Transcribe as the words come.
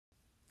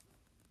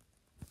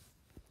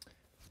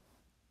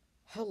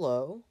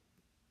Hello,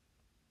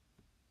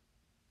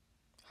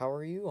 how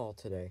are you all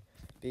today?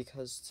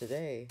 Because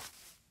today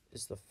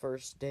is the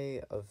first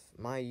day of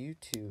my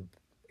YouTube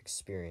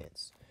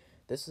experience.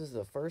 This is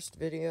the first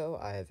video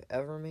I have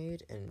ever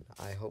made, and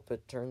I hope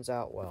it turns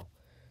out well.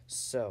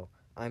 So,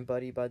 I'm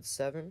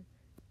BuddyBud7,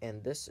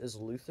 and this is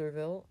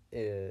Lutherville.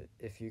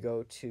 If you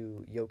go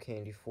to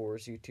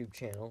YoCandy4's YouTube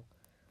channel,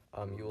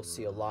 you will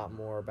see a lot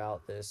more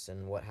about this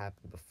and what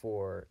happened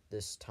before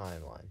this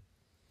timeline.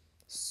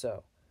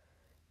 So,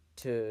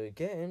 to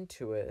get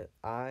into it,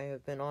 I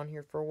have been on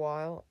here for a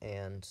while,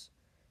 and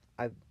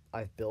I've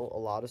I've built a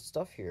lot of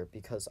stuff here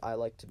because I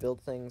like to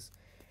build things,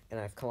 and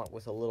I've come up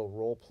with a little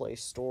role play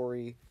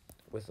story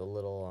with a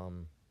little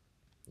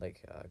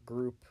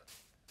group,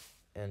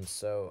 and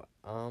so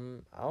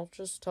I'll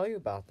just tell you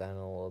about that in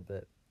a little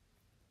bit.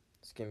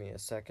 Just give me a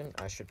second.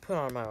 I should put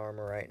on my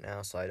armor right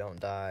now so I don't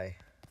die,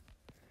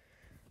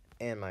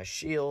 and my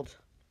shield,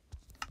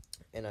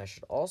 and I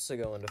should also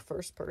go into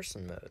first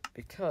person mode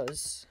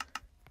because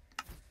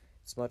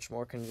it's much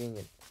more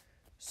convenient.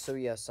 So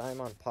yes,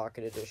 I'm on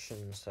Pocket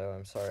Edition, so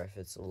I'm sorry if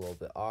it's a little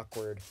bit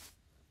awkward.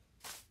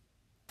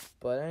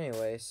 But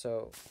anyway,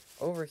 so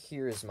over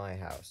here is my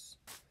house.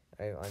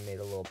 I made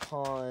a little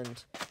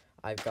pond.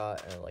 I've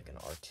got like an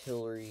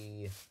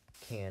artillery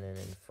cannon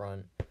in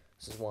front.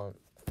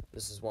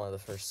 This is one of the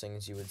first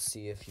things you would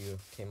see if you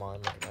came on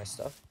and look at my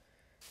stuff.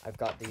 I've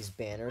got these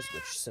banners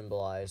which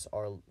symbolize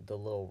the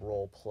little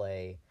role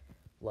play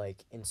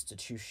like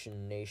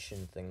institution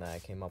nation thing that I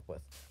came up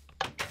with.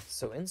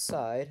 So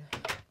inside,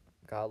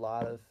 got a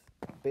lot of,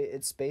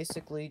 it's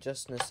basically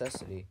just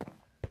necessity.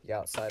 The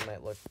outside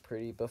might look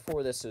pretty.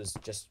 Before this was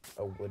just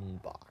a wooden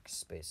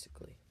box,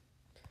 basically.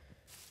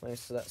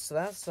 So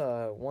that's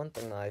one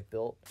thing that I've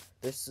built.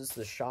 This is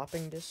the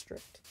shopping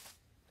district,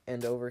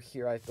 and over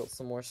here I've built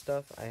some more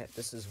stuff.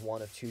 This is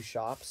one of two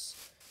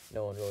shops.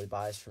 No one really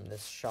buys from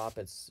this shop.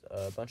 It's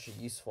a bunch of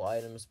useful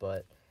items,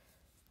 but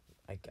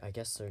I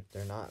guess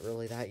they're not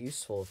really that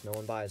useful if no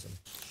one buys them.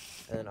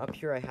 And then up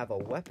here I have a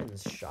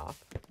weapons shop,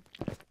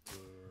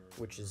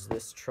 which is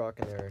this truck,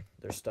 and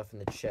there's stuff in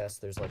the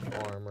chest. There's like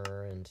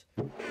armor and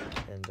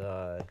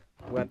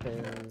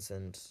weapons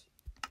and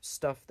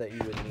stuff that you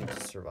would need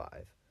to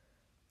survive.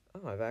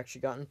 Oh, I've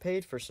actually gotten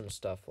paid for some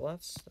stuff. Well,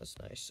 that's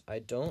nice.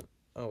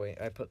 Oh wait,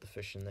 I put the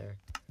fish in there.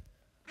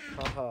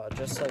 Haha,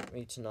 just like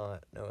me to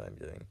not know what I'm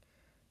doing.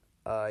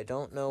 I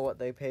don't know what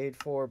they paid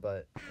for,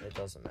 but it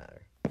doesn't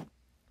matter.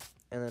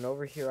 And then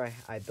over here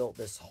I built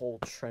this whole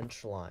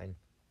trench line,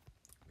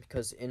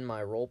 because in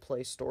my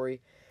roleplay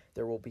story,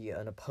 there will be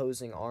an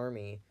opposing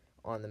army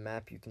on the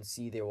map. You can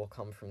see they will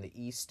come from the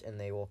east, and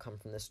they will come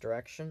from this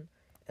direction.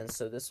 And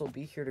so this will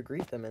be here to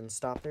greet them and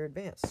stop their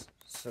advance.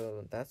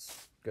 So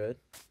that's good.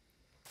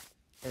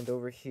 And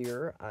over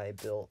here, I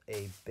built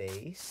a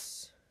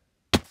base,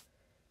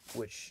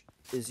 which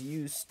is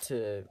used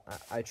to,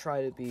 I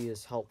try to be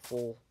as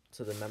helpful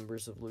to the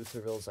members of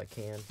Lutherville as I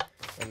can.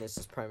 And this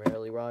is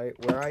primarily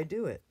where I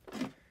do it.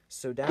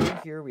 So down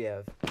here we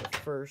have the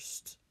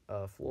first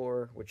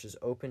floor, which is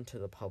open to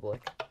the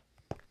public.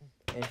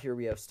 And here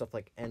we have stuff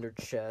like ender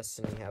chests,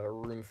 and we have a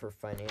room for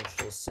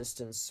financial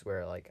assistance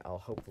where, like, I'll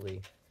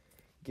hopefully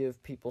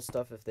give people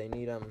stuff if they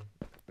need them,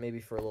 maybe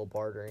for a little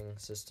bartering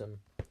system.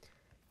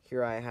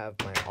 Here I have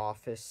my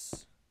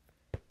office.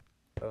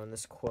 Oh, and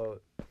this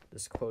quote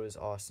is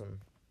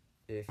awesome.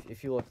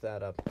 If you look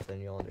that up,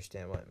 then you'll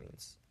understand what it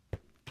means.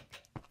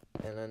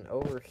 And then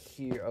over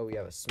here, oh, we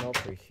have a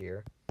smelter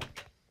here.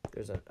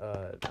 There's an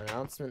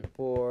announcement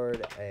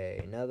board,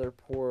 a nether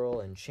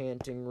portal,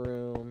 enchanting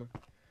room.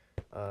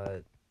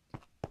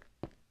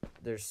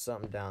 There's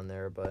something down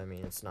there, but I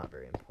mean, it's not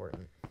very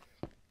important.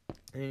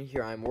 And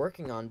here I'm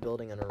working on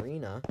building an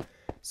arena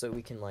so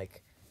we can,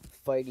 like,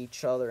 fight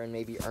each other and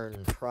maybe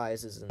earn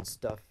prizes and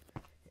stuff.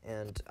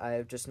 And I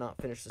have just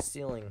not finished the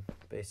ceiling,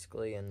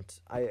 basically, and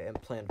I am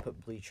planning to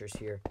put bleachers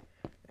here.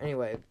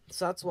 Anyway,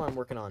 so that's what I'm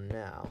working on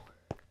now.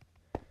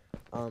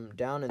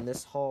 Down in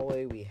this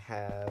hallway we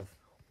have,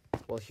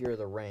 well, here are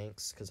the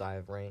ranks, because I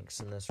have ranks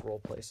in this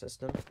roleplay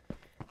system.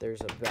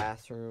 There's a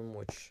bathroom,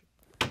 which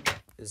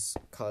is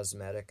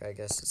cosmetic, I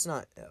guess. It's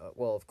not,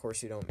 well, of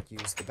course you don't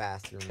use the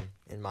bathroom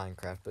in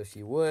Minecraft, but if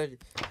you would,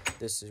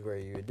 this is where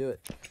you would do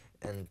it.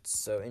 And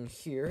so in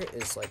here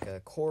is like a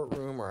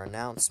courtroom or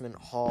announcement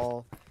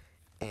hall,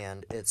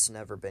 and it's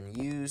never been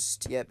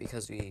used yet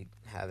because we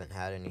haven't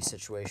had any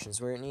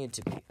situations where it needed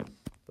to be.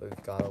 But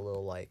we've got a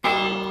little, like,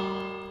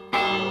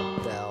 little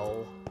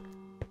bell.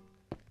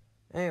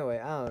 Anyway,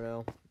 I don't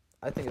know.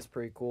 I think it's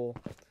pretty cool.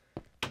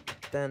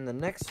 Then the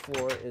next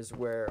floor is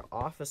where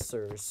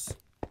officers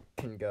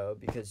can go,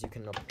 because you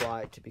can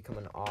apply to become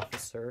an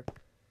officer,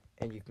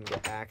 and you can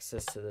get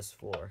access to this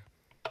floor.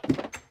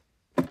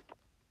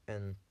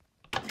 And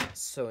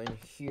so in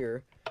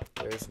here,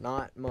 there's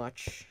not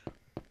much.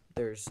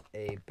 There's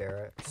a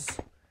barracks,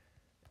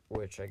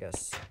 which I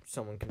guess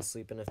someone can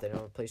sleep in if they don't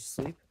have a place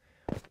to sleep.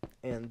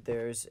 And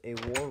there's a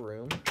war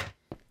room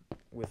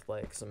with,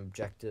 like, some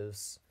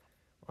objectives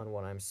on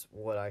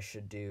what I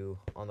should do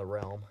on the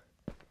realm.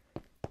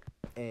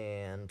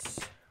 And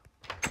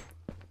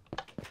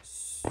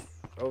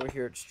over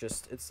here,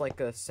 it's like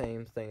the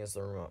same thing as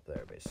the room up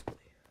there, basically.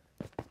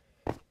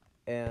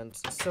 And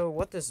so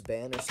what this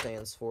banner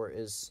stands for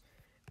is,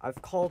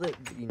 I've called it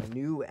the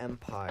New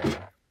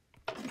Empire,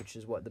 which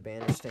is what the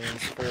banner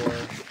stands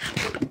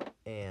for,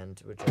 and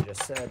which I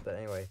just said, but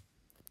anyway.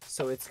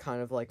 So it's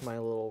kind of like my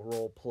little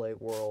roleplay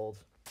world.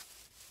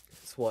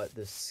 It's what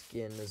this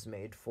skin is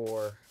made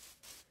for.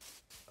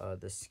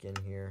 This skin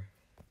here.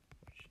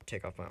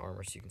 Take off my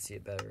armor so you can see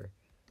it better.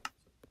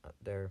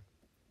 There.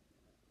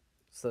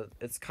 So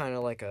it's kind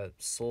of like a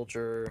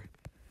soldier.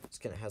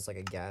 It has like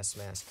a gas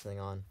mask thing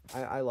on.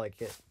 I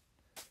like it.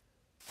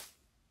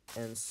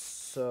 And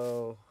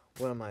so,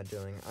 what am I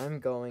doing? I'm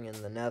going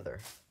in the Nether.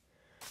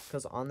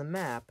 Because on the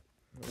map,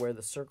 where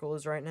the circle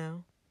is right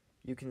now,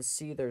 you can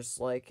see there's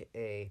like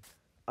a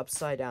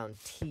upside down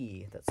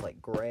T that's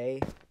like gray.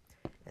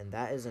 And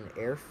that is an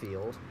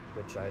airfield,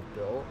 which I've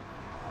built.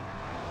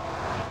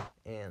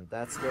 And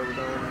that's where we're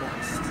going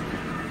next.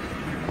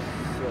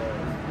 So,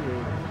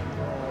 here,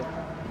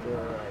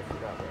 I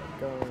forgot where I'm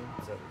going.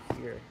 It's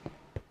over here.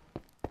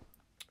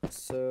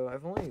 So, I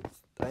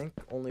think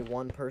only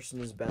one person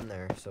has been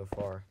there so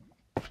far.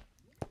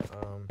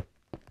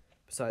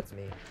 Besides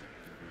me.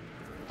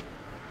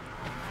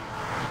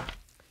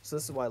 So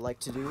this is what I like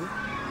to do.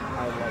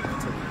 I like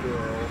to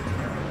build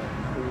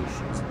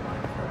creations in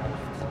Minecraft.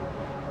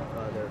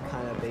 They're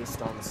kind of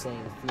based on the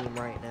same theme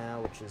right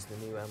now, which is the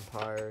New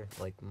Empire,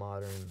 like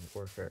modern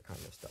warfare kind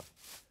of stuff.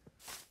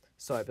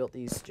 So I built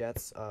these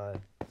jets.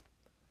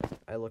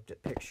 I looked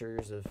at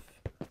pictures of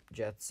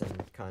jets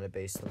and kind of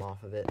based them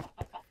off of it.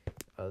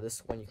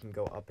 This one you can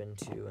go up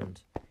into, and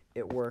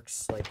it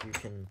works like you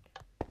can,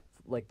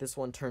 like this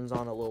one turns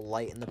on a little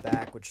light in the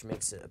back, which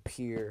makes it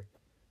appear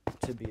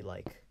to be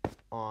like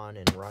on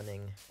and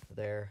running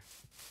there.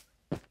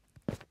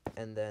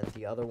 And then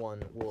the other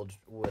one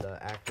would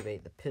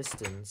activate the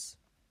pistons.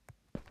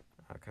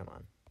 Oh, come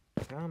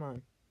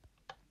on.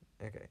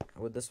 Okay,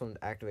 would this one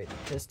activate the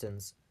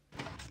pistons,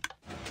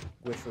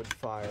 which would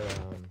fire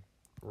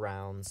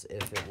rounds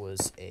if it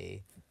was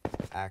a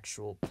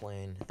actual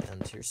plane.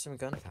 And here's some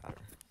gunpowder.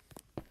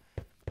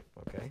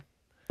 Okay,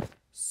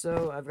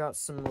 so I've got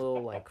some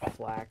little like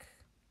flak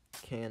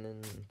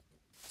cannon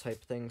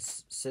type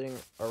things sitting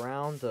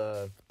around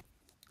the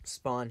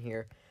spawn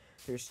here.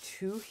 There's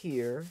 2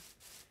 here,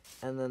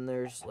 and then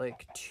there's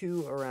like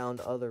 2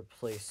 around other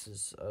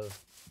places of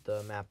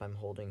the map I'm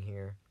holding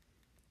here,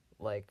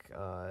 like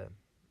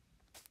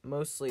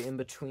mostly in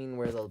between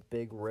where the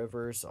big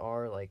rivers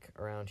are, like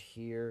around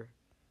here.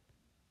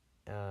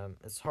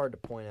 It's hard to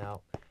point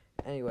out.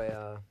 Anyway,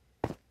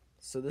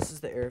 so this is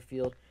the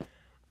airfield.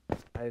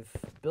 I've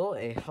built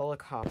a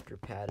helicopter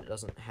pad. It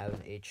doesn't have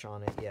an H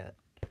on it yet,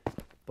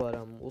 but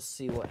we'll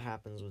see what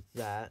happens with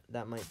that.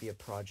 That might be a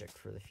project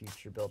for the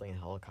future, building a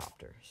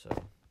helicopter. So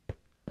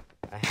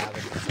I have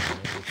a design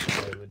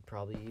which I would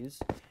probably use.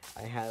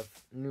 I have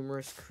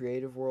numerous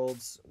creative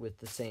worlds with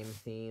the same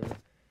theme,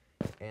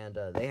 and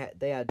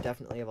they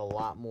definitely have a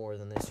lot more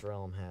than this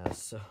realm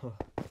has. So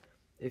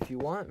if you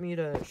want me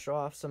to show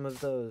off some of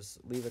those,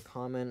 leave a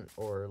comment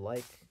or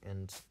like,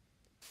 and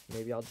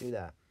maybe I'll do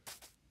that.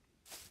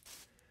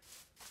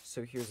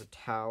 So here's a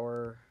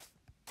tower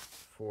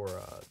for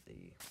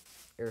the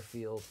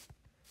airfield.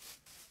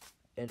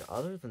 And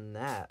other than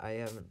that, I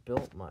haven't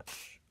built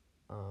much.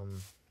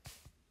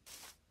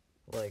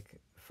 Like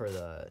for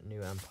the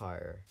New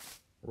Empire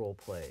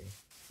roleplay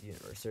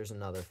universe. There's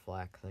another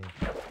flak thing.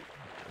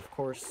 Of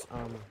course,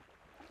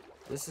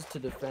 this is to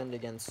defend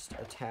against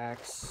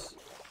attacks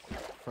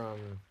from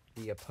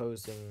the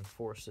opposing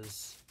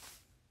forces,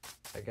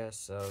 I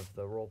guess, of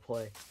the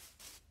roleplay.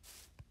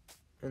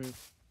 And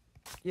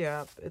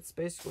yeah, it's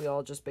basically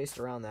all just based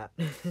around that.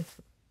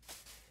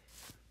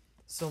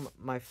 So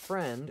my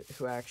friend,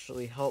 who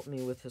actually helped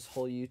me with this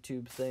whole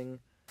YouTube thing,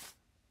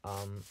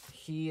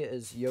 he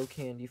is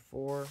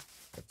YoCandy4.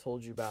 I've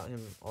told you about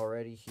him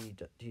already.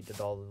 He did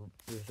all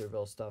the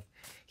Lutherville stuff.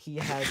 He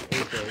has a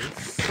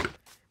base,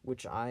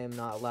 which I am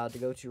not allowed to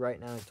go to right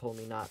now. He told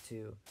me not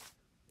to.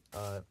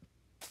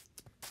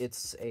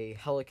 It's a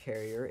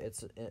helicarrier.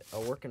 It's a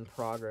work in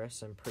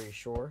progress, I'm pretty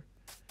sure.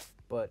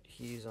 But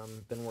he's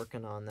been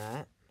working on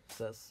that.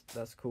 So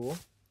that's cool.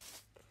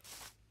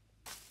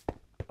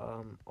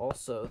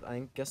 Also,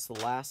 I guess the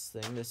last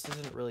thing, this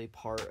isn't really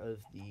part of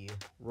the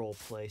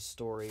roleplay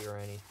story or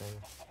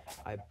anything.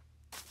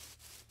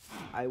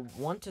 I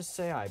want to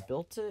say I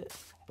built it,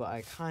 but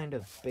I kind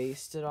of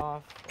based it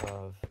off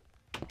of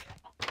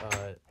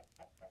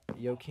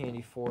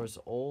YoCandy4's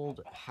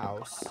old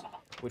house,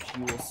 which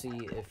you will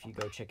see if you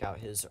go check out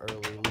his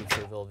early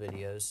Lutherville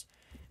videos.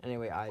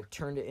 Anyway, I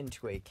turned it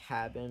into a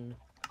cabin.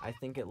 I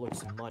think it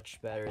looks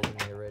much better than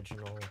the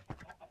original.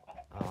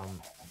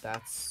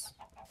 That's,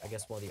 I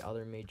guess, one of the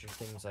other major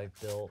things I've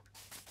built.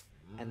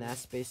 And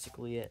that's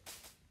basically it.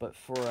 But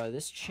for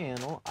this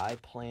channel, I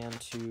plan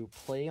to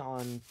play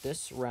on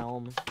this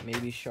realm,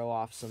 maybe show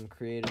off some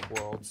creative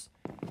worlds,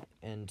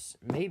 and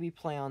maybe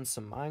play on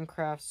some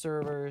Minecraft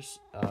servers,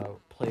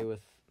 play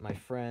with my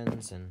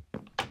friends, and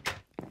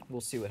we'll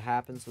see what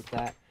happens with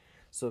that.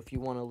 So if you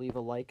want to leave a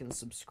like and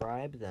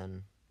subscribe,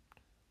 then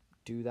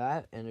do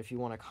that. And if you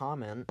want to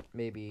comment,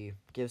 maybe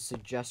give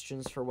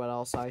suggestions for what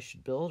else I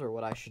should build or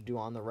what I should do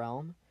on the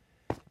realm.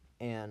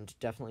 And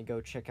definitely go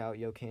check out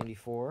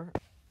YoCandy4.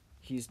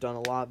 He's done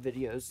a lot of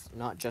videos,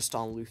 not just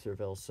on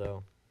Lutherville,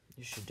 so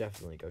you should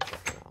definitely go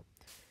check him out.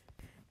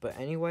 But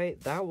anyway,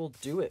 that will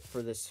do it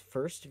for this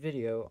first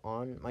video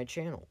on my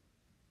channel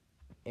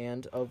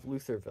and of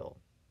Lutherville.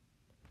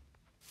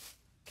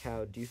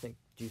 Cow, do you think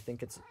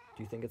it's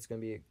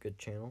gonna be a good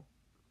channel?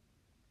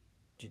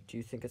 Do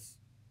you think it's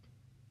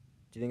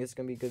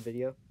gonna be a good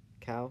video?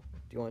 Cow,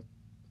 do you want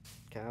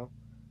cow?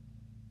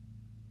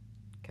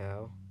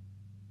 Cow.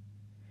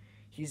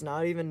 He's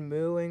not even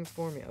mooing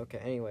for me. Okay,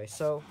 anyway,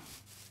 so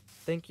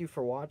thank you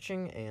for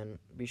watching, and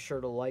be sure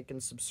to like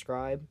and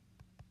subscribe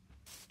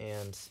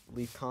and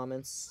leave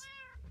comments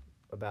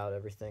about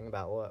everything,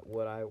 about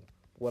what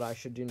I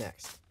should do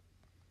next.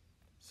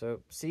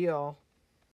 So, see y'all.